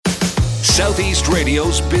Southeast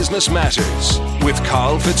Radio's Business Matters with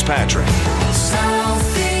Carl Fitzpatrick.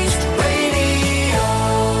 Southeast Radio.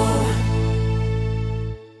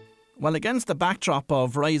 Well, against the backdrop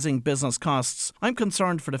of rising business costs, I'm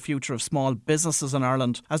concerned for the future of small businesses in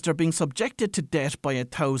Ireland as they're being subjected to debt by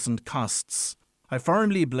 1,000 costs. I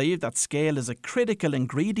firmly believe that scale is a critical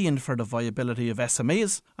ingredient for the viability of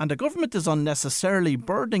SMEs, and the government is unnecessarily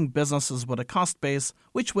burdening businesses with a cost base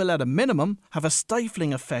which will, at a minimum, have a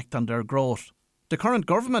stifling effect on their growth. The current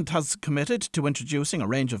government has committed to introducing a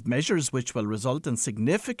range of measures which will result in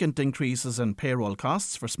significant increases in payroll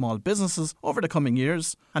costs for small businesses over the coming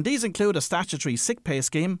years, and these include a statutory sick pay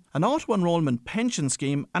scheme, an auto-enrolment pension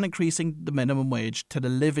scheme, and increasing the minimum wage to the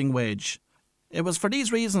living wage. It was for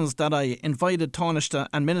these reasons that I invited Taoiseach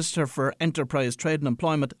and Minister for Enterprise, Trade and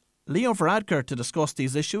Employment, Leo Varadkar, to discuss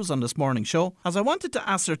these issues on this morning's show, as I wanted to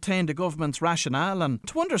ascertain the government's rationale and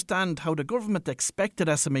to understand how the government expected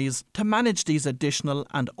SMEs to manage these additional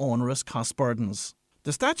and onerous cost burdens.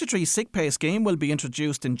 The statutory sick pay scheme will be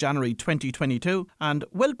introduced in January 2022 and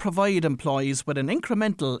will provide employees with an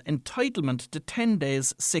incremental entitlement to 10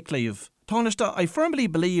 days sick leave. Taoiseach, I firmly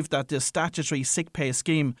believe that this statutory sick pay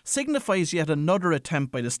scheme signifies yet another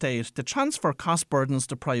attempt by the state to transfer cost burdens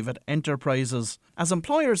to private enterprises, as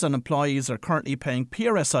employers and employees are currently paying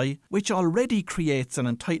PRSI, which already creates an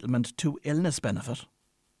entitlement to illness benefit.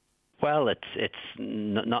 Well, it's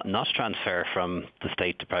not transfer from the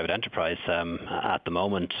state to private enterprise. At the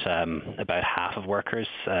moment, about half of workers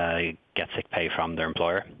get sick pay from their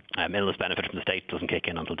employer. Illness benefit from the state doesn't kick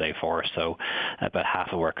in until day 4, so about half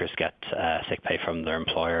of workers get sick pay from their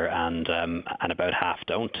employer, and about half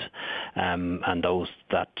don't. And those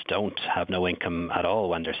that don't have no income at all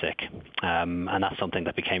when they're sick. And that's something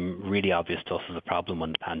that became really obvious to us as a problem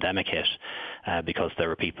when the pandemic hit, because there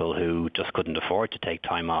were people who just couldn't afford to take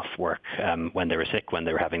time off work when they were sick, when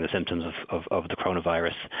they were having the symptoms of the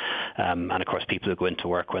coronavirus. And of course, people who go into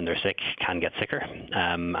work when they're sick can get sicker,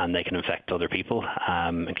 and they can infect other people,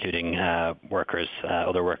 including workers,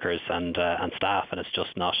 other workers and staff, and it's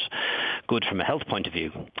just not good from a health point of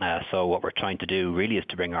view. So what we're trying to do really is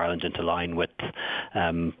to bring Ireland into line with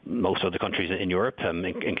most other countries in Europe,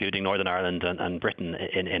 including Northern Ireland and Britain,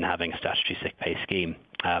 in having a statutory sick pay scheme.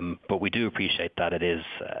 But we do appreciate that it is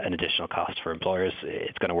an additional cost for employers.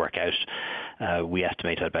 It's going to work out. We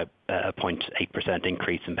estimate at about a 0.8%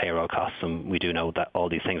 increase in payroll costs, and we do know that all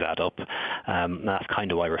these things add up. And that's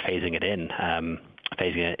kind of why we're phasing it in.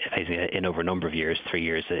 Phasing it in over a number of years, 3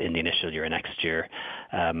 years in the initial year, next year.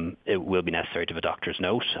 It will be necessary to have a doctor's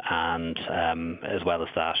note, and as well as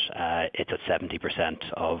that, it's at 70%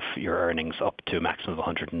 of your earnings up to a maximum of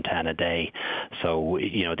 110 a day. So,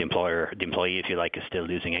 you know, the employee, if you like, is still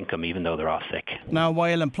losing income even though they're off sick. Now,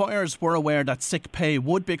 while employers were aware that sick pay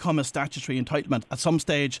would become a statutory entitlement at some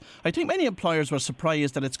stage, I think many employers were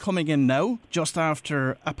surprised that it's coming in now, just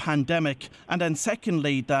after a pandemic, and then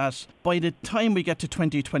secondly, that by the time we get to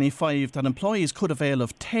 2025, that employees could avail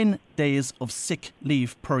of 10 days of sick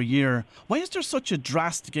leave per year. Why is there such a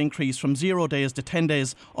drastic increase from 0 days to 10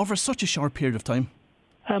 days over such a short period of time?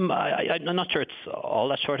 I'm not sure it's all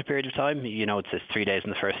that short a period of time. You know, it's 3 days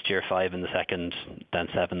in the first year, 5 in the second, then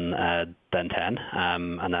 7, then 10.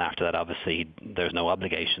 And then after that, obviously, there's no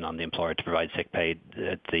obligation on the employer to provide sick pay.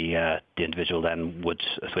 The individual then would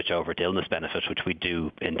switch over to illness benefit, which we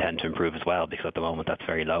do intend to improve as well, because at the moment that's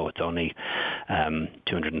very low. It's only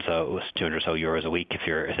 200 or so euros a week if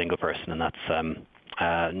you're a single person, and that's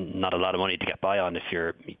not a lot of money to get by on if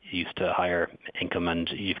you're used to higher income and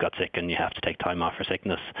you've got sick and you have to take time off for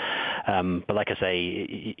sickness. But like I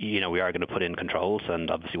say, you know, we are going to put in controls, and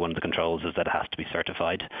obviously one of the controls is that it has to be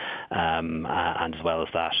certified, and as well as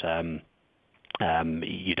that,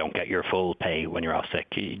 you don't get your full pay when you're off sick.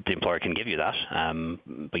 The employer can give you that,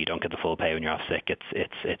 but you don't get the full pay when you're off sick.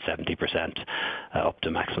 It's 70% up to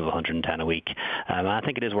a maximum of 110 a week. And I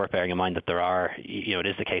think it is worth bearing in mind that there are, you know, it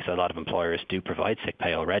is the case that a lot of employers do provide sick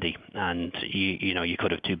pay already, and you know, you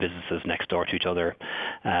could have two businesses next door to each other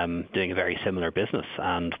doing a very similar business,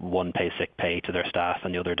 and one pays sick pay to their staff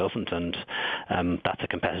and the other doesn't, and that's a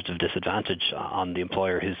competitive disadvantage on the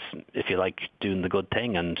employer who's, if you like, doing the good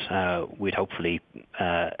thing, and we'd hopefully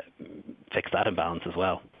fix that imbalance as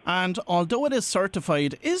well. And although it is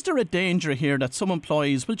certified, is there a danger here that some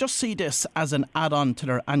employees will just see this as an add-on to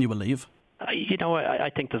their annual leave? You know, I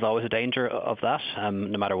think there's always a danger of that,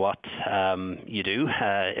 no matter what you do.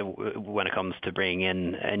 When it comes to bringing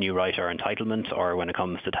in a new right or entitlement, or when it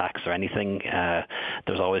comes to tax or anything,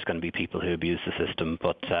 there's always going to be people who abuse the system.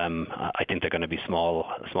 But I think they're going to be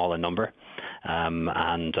small in number,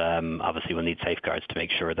 and obviously we'll need safeguards to make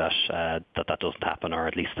sure that that doesn't happen, or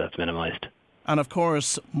at least that's minimised. And of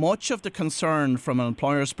course, much of the concern from an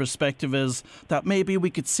employer's perspective is that maybe we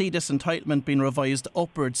could see this entitlement being revised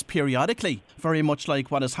upwards periodically, very much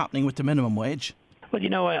like what is happening with the minimum wage. Well,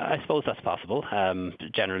 I suppose that's possible.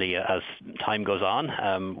 Generally, as time goes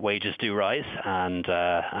on, wages do rise and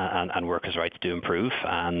workers' rights do improve.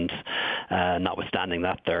 And notwithstanding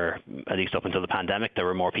that, at least up until the pandemic, there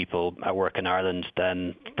were more people at work in Ireland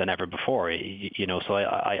than ever before. So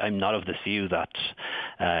I'm not of this view that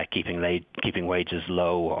keeping wages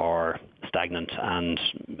low or stagnant and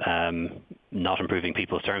not improving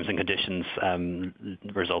people's terms and conditions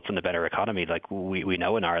results in a better economy. Like we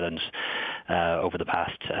know in Ireland over the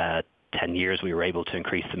past 10 years we were able to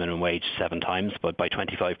increase the minimum wage 7 times, but by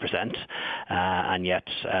 25%. And yet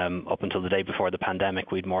up until the day before the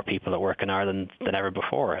pandemic, we had more people at work in Ireland than ever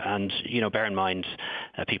before. And, bear in mind,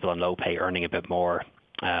 people on low pay earning a bit more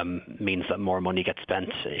means that more money gets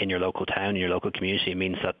spent in your local town, in your local community. It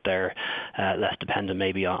means that they're less dependent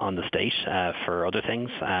maybe on the state for other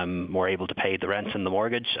things, more able to pay the rent and the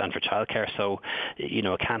mortgage and for childcare. So,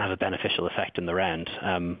 it can have a beneficial effect in the round,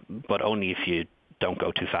 but only if you don't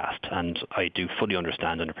go too fast. And I do fully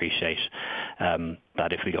understand and appreciate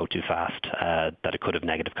that if we go too fast, that it could have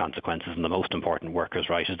negative consequences. And the most important workers'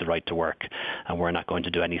 right is the right to work. And we're not going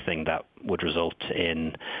to do anything that would result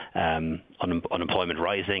in unemployment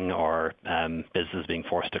rising or businesses being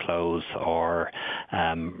forced to close or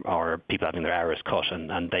people having their hours cut.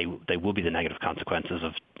 And they will be the negative consequences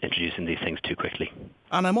of introducing these things too quickly.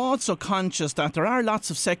 And I'm also conscious that there are lots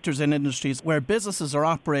of sectors and industries where businesses are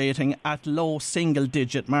operating at low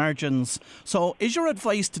single-digit margins. So is your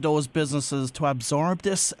advice to those businesses to absorb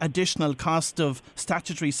this additional cost of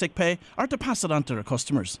statutory sick pay or to pass it on to their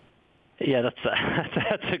customers? Yeah,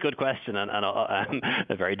 that's a good question and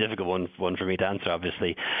a very difficult one for me to answer.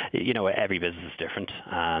 Obviously, every business is different,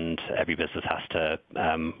 and every business has to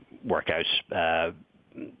work out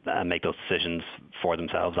and make those decisions for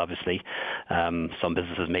themselves. Obviously, some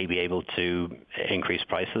businesses may be able to increase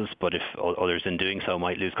prices, but if others in doing so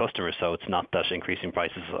might lose customers. So it's not that increasing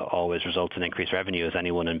prices always results in increased revenue, as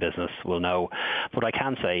anyone in business will know. But I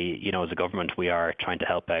can say, as a government, we are trying to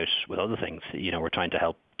help out with other things. We're trying to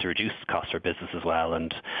help to reduce costs for business as well,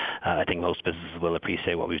 and I think most businesses will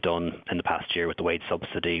appreciate what we've done in the past year with the wage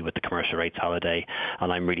subsidy, with the commercial rates holiday,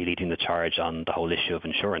 and I'm really leading the charge on the whole issue of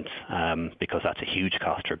insurance because that's a huge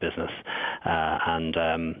cost for business, and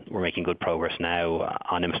we're making good progress now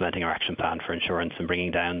on implementing our action plan for insurance and bringing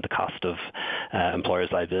down the cost of employers'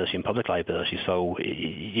 liability and public liability. So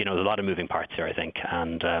there's a lot of moving parts here, I think,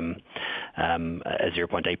 and a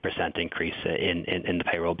 0.8% increase in the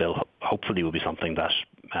payroll bill hopefully will be something that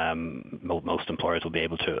most employers will be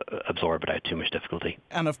able to absorb without too much difficulty.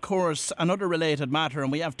 And of course, another related matter,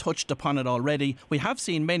 and we have touched upon it already, we have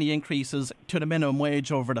seen many increases to the minimum wage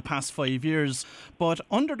over the past 5 years, but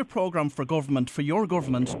under the programme for government, for your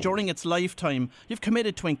government, during its lifetime, you've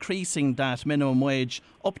committed to increasing that minimum wage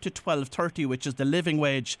up to $12.30, which is the living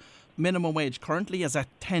wage. Minimum wage currently is at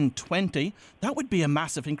 $10.20. That would be a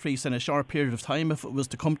massive increase in a short period of time if it was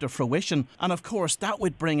to come to fruition. And of course, that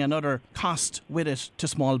would bring another cost with it to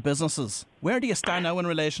small businesses. Where do you stand now in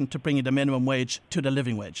relation to bringing the minimum wage to the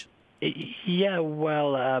living wage? Yeah,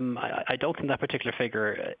 well, I don't think that particular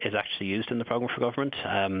figure is actually used in the programme for government.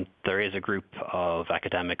 There is a group of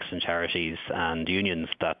academics and charities and unions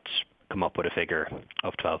that come up with a figure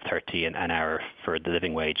of $12.30 an hour for the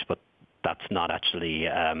living wage, but that's not actually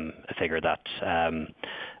a figure that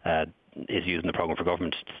is used in the programme for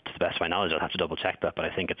government. To the best of my knowledge, I'll have to double check that, but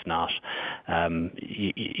I think it's not.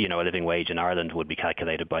 A living wage in Ireland would be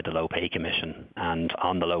calculated by the Low Pay Commission, and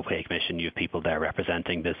on the Low Pay Commission you have people there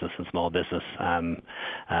representing business and small business,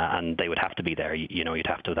 and they would have to be there. You'd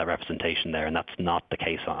have to have that representation there, and that's not the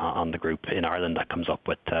case on the group in Ireland that comes up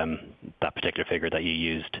with that particular figure that you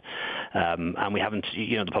used. And we haven't,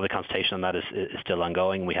 the public consultation on that is still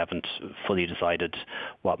ongoing. We haven't fully decided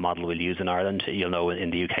what model we'll use in Ireland. You'll know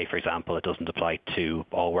in the UK, for example, it doesn't apply to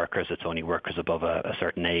all workers. It's only workers above a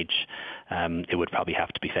certain age. It would probably have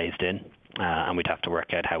to be phased in, and we'd have to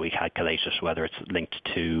work out how we calculate it, whether it's linked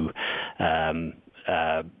to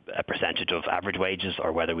a percentage of average wages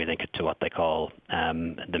or whether we link it to what they call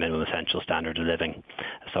the minimum essential standard of living.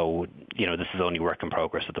 So, this is only work in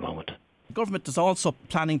progress at the moment. The government is also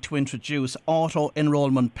planning to introduce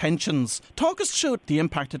auto-enrolment pensions. Talk us through the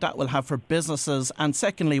impact that will have for businesses, and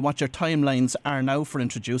secondly, what your timelines are now for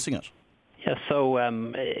introducing it. Yeah, so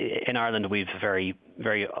in Ireland we've a very,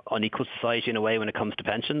 very unequal society in a way when it comes to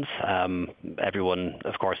pensions. Everyone,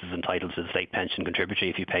 of course, is entitled to the state pension contributory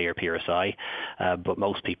if you pay your PRSI, but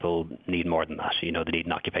most people need more than that. They need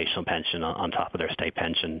an occupational pension on top of their state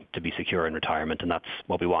pension to be secure in retirement, and that's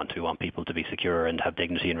what we want. We want people to be secure and have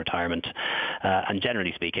dignity in retirement. And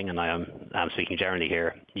generally speaking, and I'm speaking generally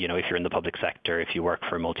here, if you're in the public sector, if you work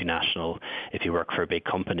for a multinational, if you work for a big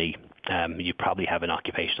company, you probably have an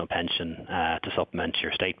occupational pension to supplement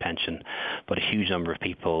your state pension, but a huge number of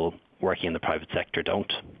people working in the private sector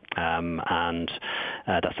don't. And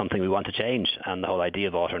that's something we want to change. And the whole idea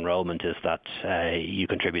of auto-enrollment is that you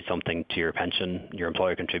contribute something to your pension, your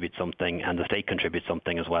employer contributes something, and the state contributes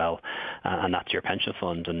something as well. And that's your pension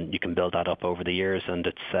fund. And you can build that up over the years, and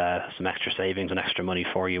it's some extra savings and extra money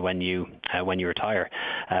for you when you retire.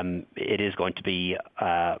 It is going to be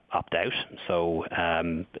opt-out. So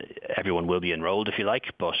everyone will be enrolled, if you like,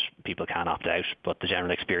 but people can opt out. But the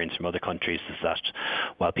general experience from other countries is that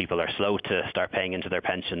while people are slow to start paying into their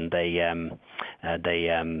pension, they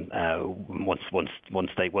once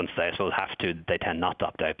they I suppose have to, they tend not to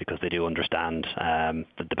opt out because they do understand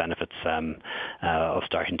the benefits of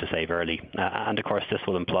starting to save early. And of course, this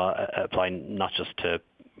will apply not just to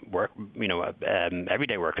work,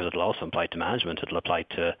 everyday workers. It'll also apply to management. It'll apply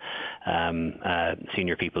to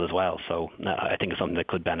senior people as well. So I think it's something that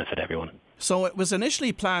could benefit everyone. So it was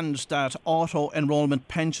initially planned that auto-enrolment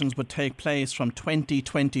pensions would take place from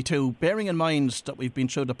 2022. Bearing in mind that we've been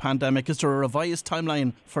through the pandemic, is there a revised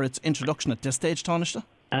timeline for its introduction at this stage, Taoiseach?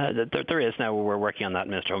 There is now. We're working on that.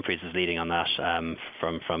 Minister Humphreys is leading on that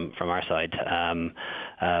from our side.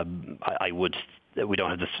 We don't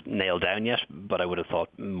have this nailed down yet, but I would have thought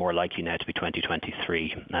more likely now to be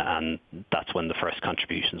 2023, and that's when the first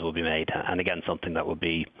contributions will be made. And again, something that will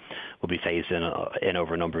be phased in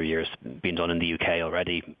over a number of years. Being done in the UK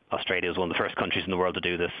already. Australia is one of the first countries in the world to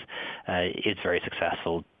do this. It's very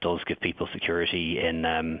successful. Does give people security in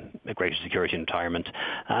greater security in retirement,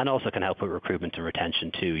 and also can help with recruitment and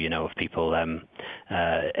retention too. If people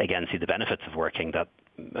again see the benefits of working, that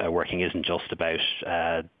working isn't just about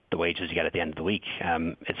the wages you get at the end of the week.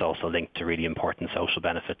 It's also linked to really important social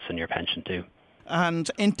benefits in your pension too.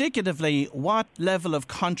 And indicatively, what level of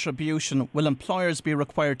contribution will employers be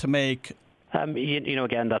required to make?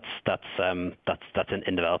 Again, that's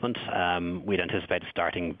in development. We'd anticipate it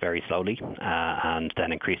starting very slowly and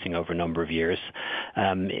then increasing over a number of years.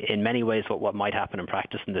 In many ways, what might happen in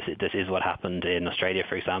practice, and this is what happened in Australia,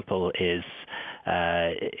 for example, is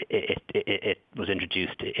it was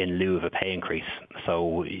introduced in lieu of a pay increase.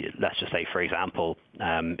 So let's just say, for example,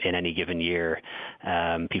 in any given year,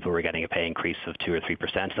 people were getting a pay increase of 2 or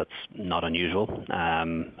 3%. That's not unusual.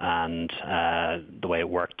 And the way it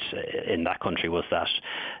worked in that country was that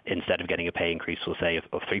instead of getting a pay increase, we'll say,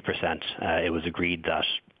 of 3%, it was agreed that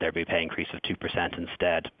there'd be a pay increase of 2%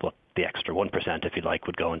 instead, but the extra 1%, if you like,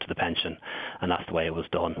 would go into the pension, and that's the way it was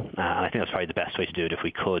done. And I think that's probably the best way to do it if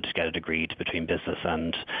we could get it agreed between business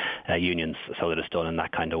and unions so that it's done in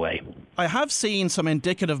that kind of way. I have seen some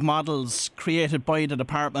indicative models created by the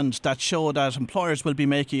department that show that employers will be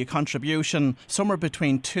making a contribution somewhere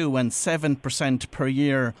between 2 and 7% per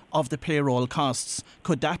year of the payroll costs.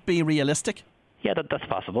 Could that be realistic? Yeah, that's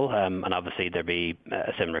possible. And obviously there'd be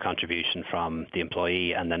a similar contribution from the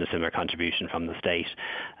employee and then a similar contribution from the state.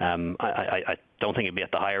 I don't think it'd be at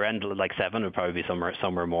the higher end, like 7. It would probably be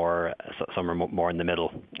somewhere more in the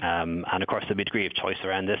middle. And of course, there'll be a degree of choice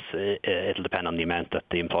around this. It'll depend on the amount that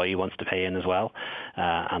the employee wants to pay in as well.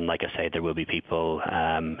 And like I say, there will be people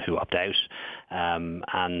who opt out.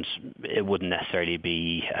 And it wouldn't necessarily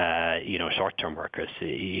be, short-term workers.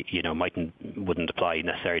 Wouldn't apply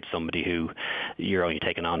necessarily to somebody who you're only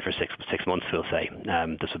taking on for six months, we'll say.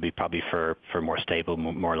 This would be probably for more stable,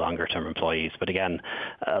 more longer-term employees. But again,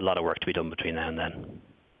 a lot of work to be done between now and then.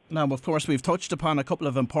 Now, of course, we've touched upon a couple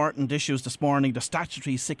of important issues this morning: the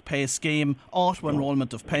statutory sick pay scheme,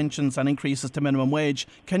 auto-enrolment of pensions and increases to minimum wage.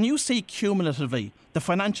 Can you see cumulatively the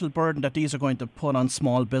financial burden that these are going to put on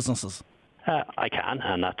small businesses? I can,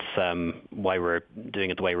 and that's why we're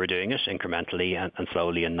doing it the way we're doing it, incrementally and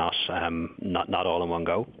slowly, and not all in one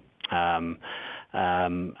go.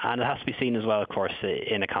 And it has to be seen as well, of course,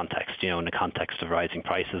 in a context, in the context of rising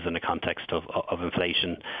prices, in the context of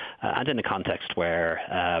inflation, and in a context where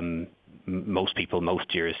most people,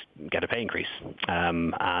 most years, get a pay increase.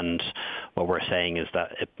 And what we're saying is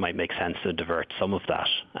that it might make sense to divert some of that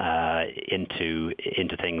into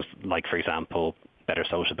things like, for example, better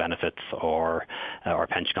social benefits or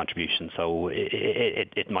pension contributions. So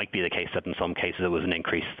it might be the case that in some cases it was an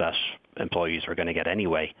increase that employees were going to get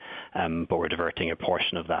anyway, but we're diverting a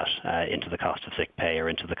portion of that into the cost of sick pay or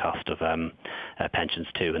into the cost of pensions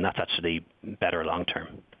too, and that's actually better long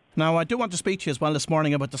term. Now, I do want to speak to you as well this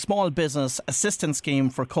morning about the Small Business Assistance Scheme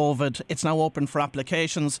for COVID. It's now open for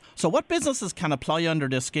applications. So what businesses can apply under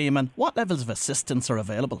this scheme and what levels of assistance are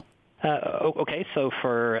available? Okay, so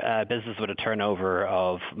for businesses with a turnover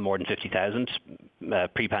of more than 50,000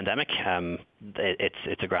 pre-pandemic,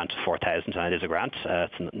 it's a grant of 4,000, and it is a grant.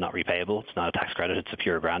 It's not repayable. It's not a tax credit. It's a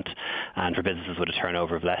pure grant. And for businesses with a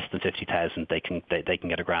turnover of less than 50,000, they can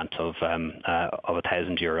get a grant of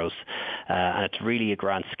 €1,000. And it's really a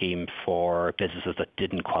grant scheme for businesses that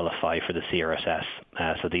didn't qualify for the CRSS.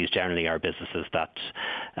 So these generally are businesses that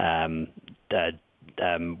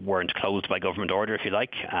weren't closed by government order, if you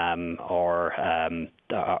like, or aren't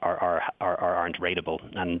rateable.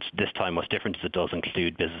 And this time what's different is it does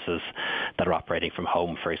include businesses that are operating from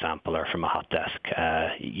home, for example, or from a hot desk.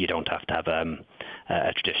 You don't have to have a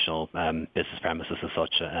traditional business premises as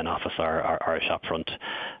such, an office or a shop front.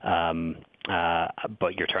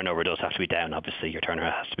 But your turnover does have to be down. Obviously, your turnover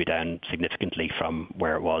has to be down significantly from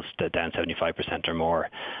where it was, down 75% or more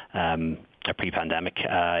pre-pandemic.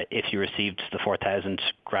 If you received the 4,000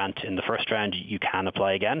 grant in the first round, you can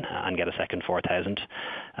apply again and get a second 4,000.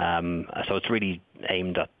 So it's really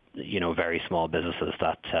aimed at very small businesses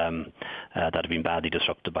that have been badly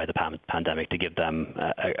disrupted by the pandemic, to give them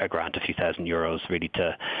a grant of a few €1,000 really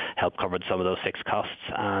to help cover some of those fixed costs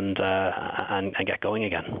and get going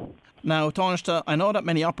again. Now, Taoiseach, I know that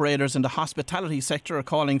many operators in the hospitality sector are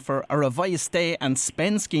calling for a revised stay and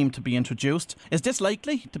spend scheme to be introduced. Is this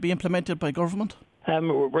likely to be implemented by government?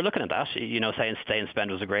 We're looking at that. Saying stay and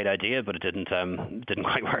spend was a great idea, but it didn't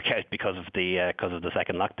quite work out because of the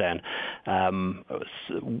second lockdown.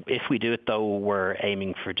 If we do it, though, we're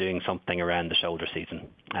aiming for doing something around the shoulder season.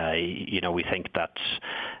 We think that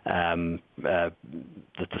the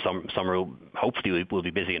summer hopefully will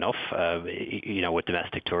be busy enough. With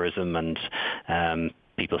domestic tourism and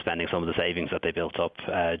people spending some of the savings that they built up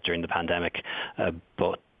during the pandemic,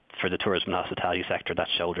 but for the tourism and hospitality sector, that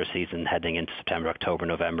shoulder season heading into September, October,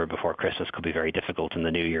 November before Christmas could be very difficult in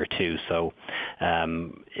the new year too. So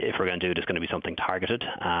if we're going to do it, it's going to be something targeted.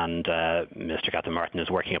 And Mr. Catherine Martin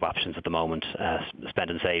is working up options at the moment.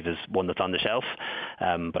 Spend and save is one that's on the shelf.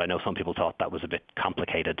 But I know some people thought that was a bit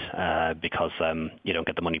complicated because you don't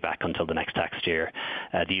get the money back until the next tax year.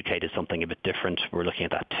 The UK did something a bit different. We're looking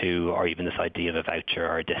at that too, or even this idea of a voucher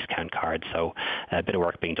or a discount card. So a bit of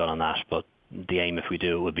work being done on that. But the aim, if we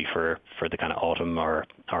do it, would be for the kind of autumn or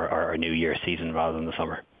New Year season rather than the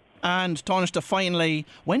summer. And Taoiseach, finally,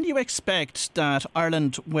 when do you expect that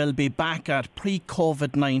Ireland will be back at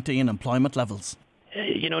pre-COVID-19 employment levels?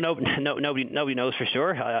 Nobody knows for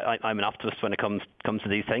sure. I'm an optimist when it comes to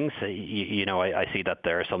these things. I see that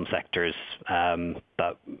there are some sectors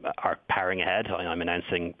that are powering ahead. I'm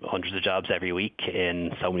announcing hundreds of jobs every week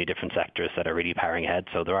in so many different sectors that are really powering ahead.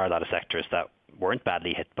 So there are a lot of sectors that weren't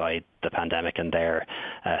badly hit by the pandemic and they're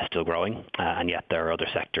still growing, and yet there are other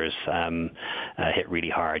sectors hit really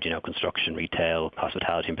hard. Construction, retail,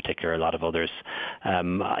 hospitality in particular, a lot of others.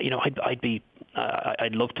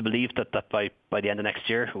 I'd love to believe that by the end of next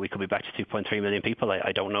year we could be back to 2.3 million people.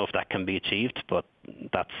 I don't know if that can be achieved, but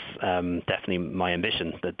that's definitely my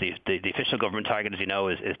ambition. That the official government target, as you know,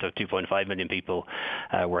 is to have 2.5 million people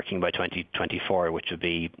working by 2024, which would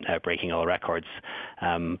be breaking all records.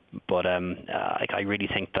 But I really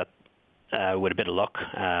think that with a bit of luck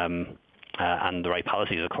and the right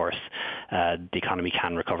policies, of course, the economy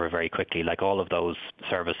can recover very quickly. Like all of those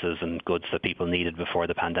services and goods that people needed before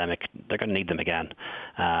the pandemic, they're going to need them again.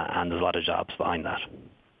 And there's a lot of jobs behind that.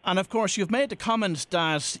 And of course, you've made the comment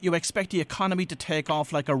that you expect the economy to take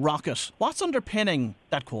off like a rocket. What's underpinning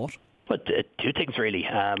that quote? But two things really.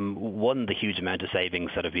 One, the huge amount of savings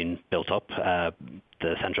that have been built up.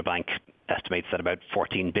 The central bank estimates that about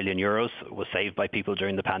 €14 billion was saved by people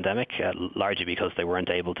during the pandemic, largely because they weren't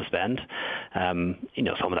able to spend.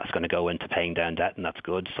 Some of that's going to go into paying down debt, and that's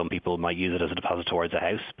good. Some people might use it as a deposit towards a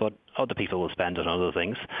house, but other people will spend it on other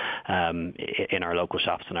things in our local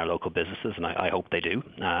shops and our local businesses, and I hope they do,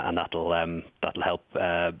 and that'll help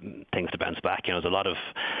things to bounce back. There's a lot of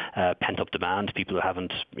pent-up demand. People who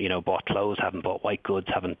haven't bought clothes, haven't bought white goods,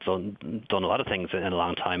 haven't done a lot of things in a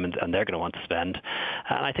long time, and they're going to want to spend.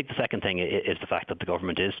 And I think the second thing is the fact that the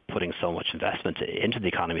government is putting so much investment into the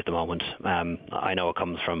economy at the moment. I know it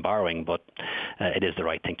comes from borrowing, but it is the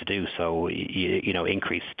right thing to do. So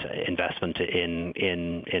increased investment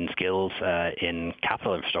in skills, in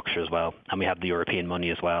capital infrastructure as well, and we have the European money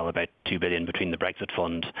as well, about $2 billion between the Brexit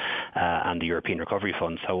Fund and the European Recovery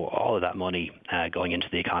Fund. So all of that money going into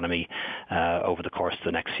the economy over the course of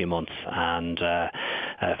the next few months, and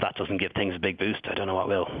if that doesn't give things a big boost, I don't know what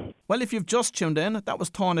will. Well, if you've just tuned in, that was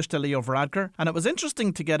Tánaiste Leo Varadkar, and it was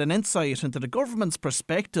interesting to get an insight into the government's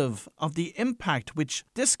perspective of the impact which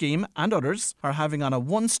this scheme and others are having on a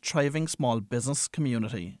once thriving small business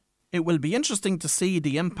community. It will be interesting to see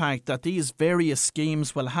the impact that these various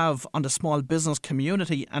schemes will have on the small business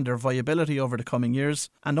community and their viability over the coming years,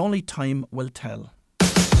 and only time will tell.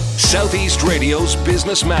 Southeast Radio's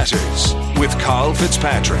Business Matters with Carl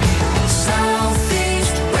Fitzpatrick.